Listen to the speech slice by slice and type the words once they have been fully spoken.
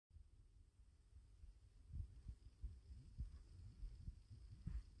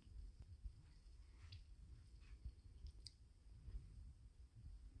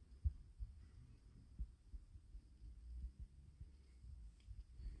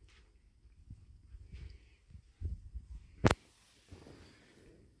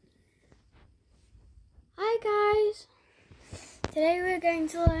Today we're going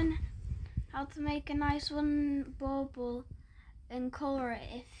to learn how to make a nice one bauble and colour it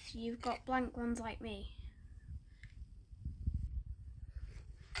if you've got blank ones like me.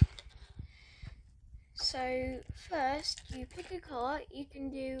 So first you pick a colour. You can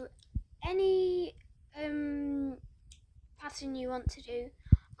do any pattern you want to do.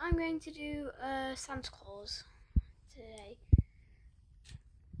 I'm going to do Santa Claus today.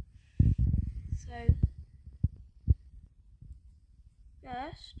 So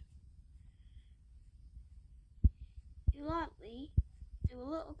first you lightly do a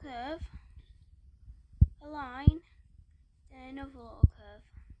little curve, a line, then another little curve.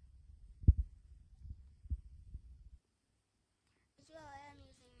 As well, I am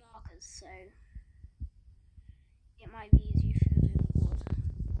using markers, so it might be easier if you're doing wood.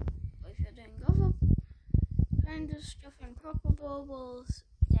 But if you're doing other kind of stuff and proper baubles,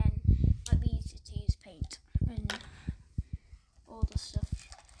 then it might be easier to use paint and all the stuff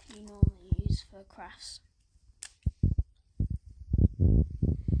you normally use for crafts.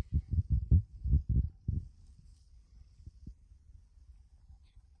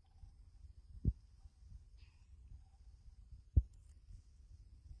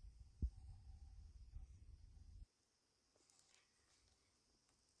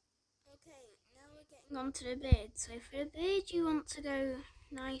 Okay, now we're getting on to the beard. So for the beard you want to go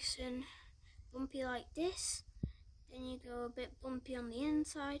nice and bumpy like this. Then you go a bit bumpy on the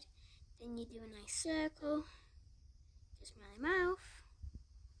inside. Then you do a nice circle. Just my mouth.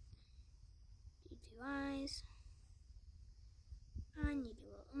 You do eyes. And you do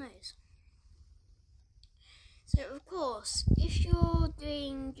a little nose. So of course, if you're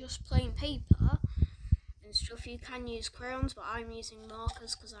doing just plain paper and stuff, you can use crayons, but I'm using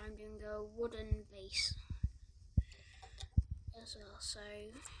markers because I'm doing a wooden base as well. So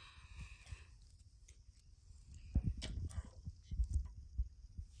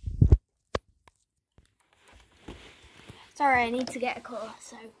sorry, I need to get a colour,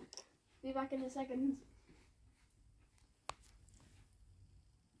 so be back in a second.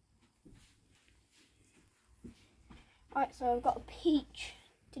 Alright, so I've got a peach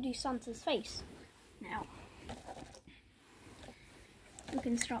to do Santa's face now. We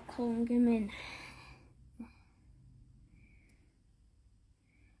can start colouring him in.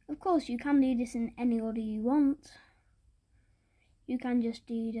 Of course, you can do this in any order you want. You can just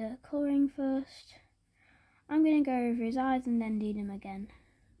do the colouring first. I'm going to go over his eyes and then do them again.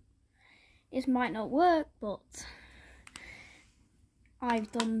 This might not work, but I've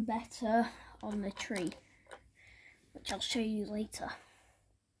done better on the tree, which I'll show you later.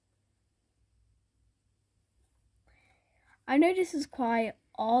 I know this is quite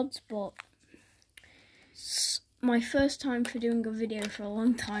odd, but it's my first time for doing a video for a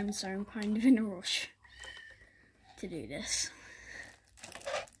long time, so I'm kind of in a rush to do this.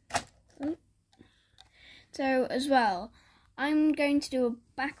 So as well, I'm going to do a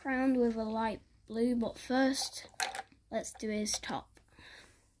background with a light blue, but first let's do his top.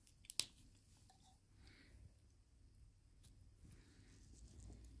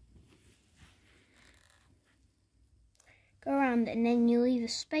 Go around and then you leave a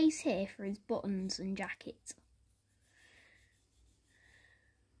space here for his buttons and jacket.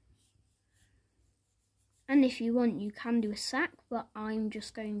 And if you want, you can do a sack, but I'm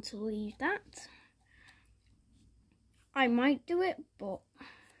just going to leave that. I might do it, but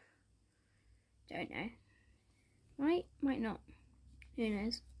don't know. Might not. Who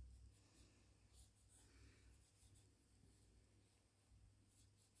knows?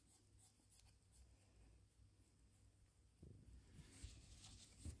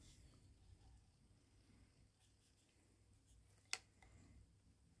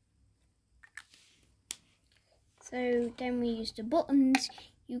 So then we use the buttons.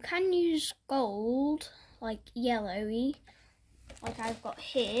 You can use gold, like yellowy, like I've got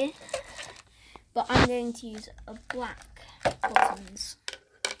here, but I'm going to use a black buttons.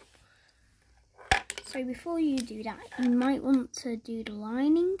 So before you do that, you might want to do the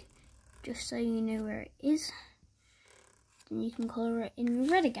lining, just so you know where it is. Then you can colour it in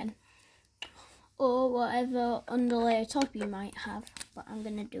red again, or whatever underlayer top you might have, but I'm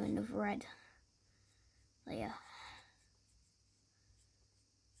going to do another red layer.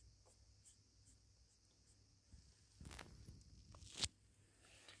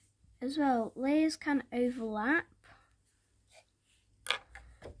 As well, layers can overlap,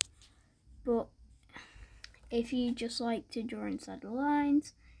 but if you just like to draw inside the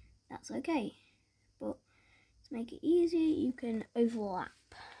lines, that's okay. But to make it easier, you can overlap.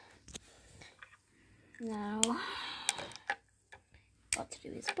 Now, what to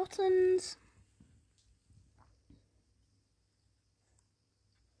do is buttons.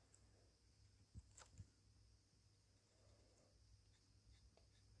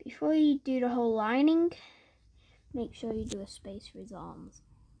 before you do the whole lining, make sure you do a space for his arms.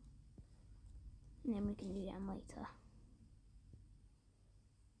 And then we can do them later.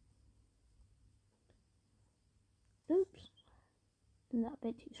 Oops. Isn't that a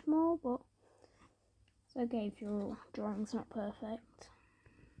bit too small, but it's okay if your drawing's not perfect.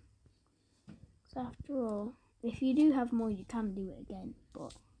 So after all, if you do have more, you can do it again,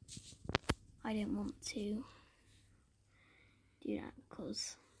 but I didn't want to do that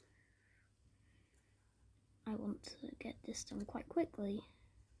because I want to get this done quite quickly.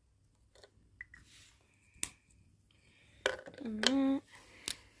 Done that.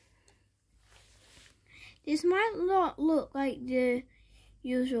 This might not look like the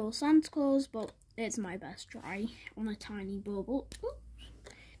usual Santa Claus, but it's my best try on a tiny bubble.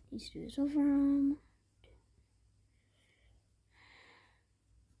 Oops. Needs to do his other arm.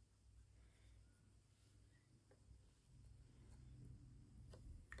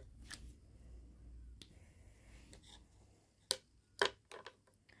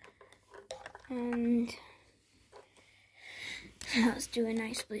 And let's do a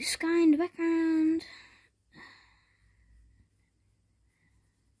nice blue sky in the background.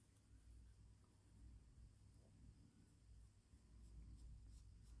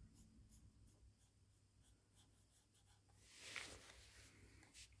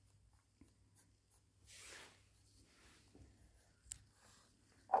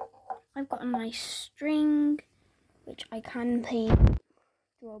 I've got a nice string which I can paint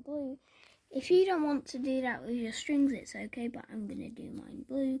draw blue. If you don't want to do that with your strings, it's okay, but I'm going to do mine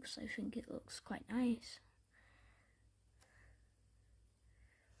blue because I think it looks quite nice.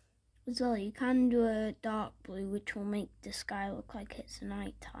 As well, you can do a dark blue, which will make the sky look like it's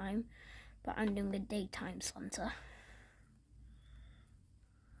night time, but I'm doing a daytime Santa.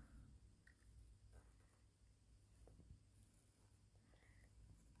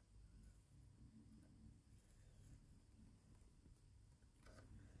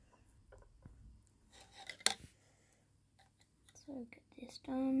 So get this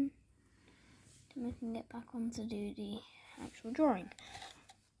done, then we can get back on to do the actual drawing.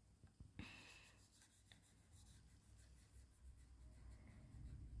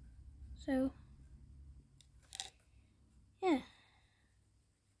 So, yeah.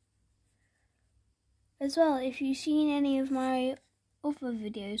 As well, if you've seen any of my other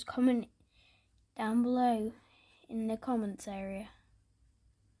videos, comment down below in the comments area.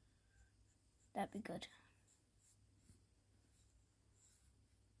 That'd be good.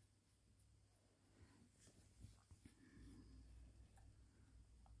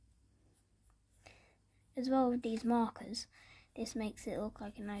 As well with these markers, this makes it look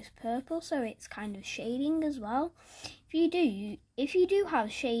like a nice purple, so it's kind of shading as well. If you do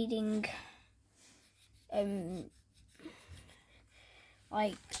have shading,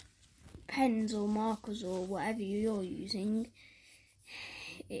 like pens or markers or whatever you're using,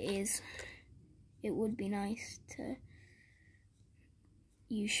 it would be nice to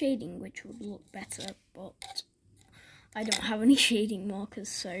use shading, which would look better, but I don't have any shading markers,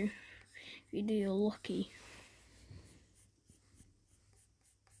 so if you do, you're lucky.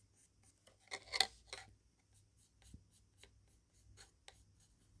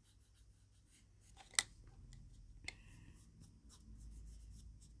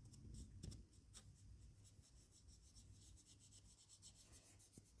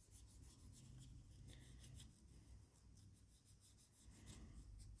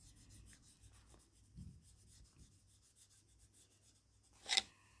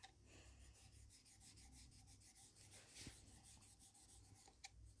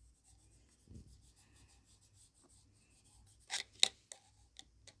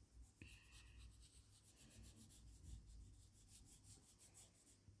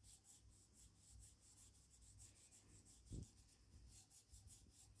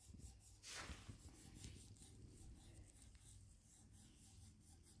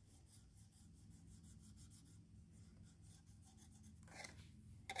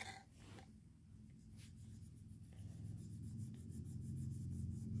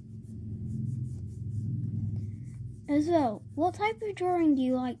 As well, what type of drawing do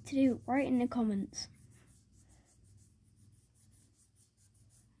you like to do? Write in the comments.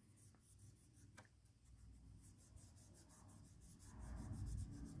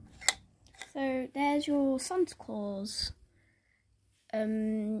 So there's your Santa Claus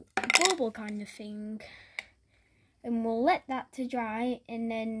bauble kind of thing, and we'll let that to dry, and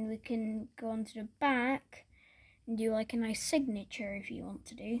then we can go onto the back and do like a nice signature if you want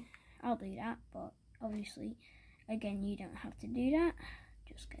to do. I'll do that, but obviously again you don't have to do that.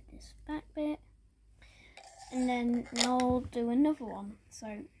 Just get this back bit. and then now I'll do another one. So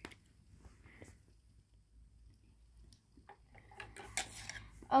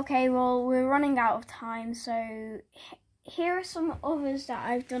okay, well we're running out of time, so here are some others that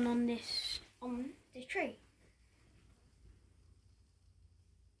I've done on the tree.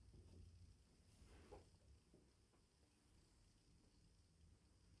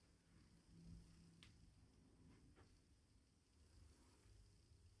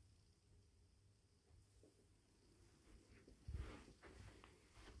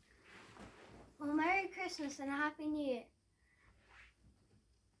 Well, Merry Christmas and a Happy New Year.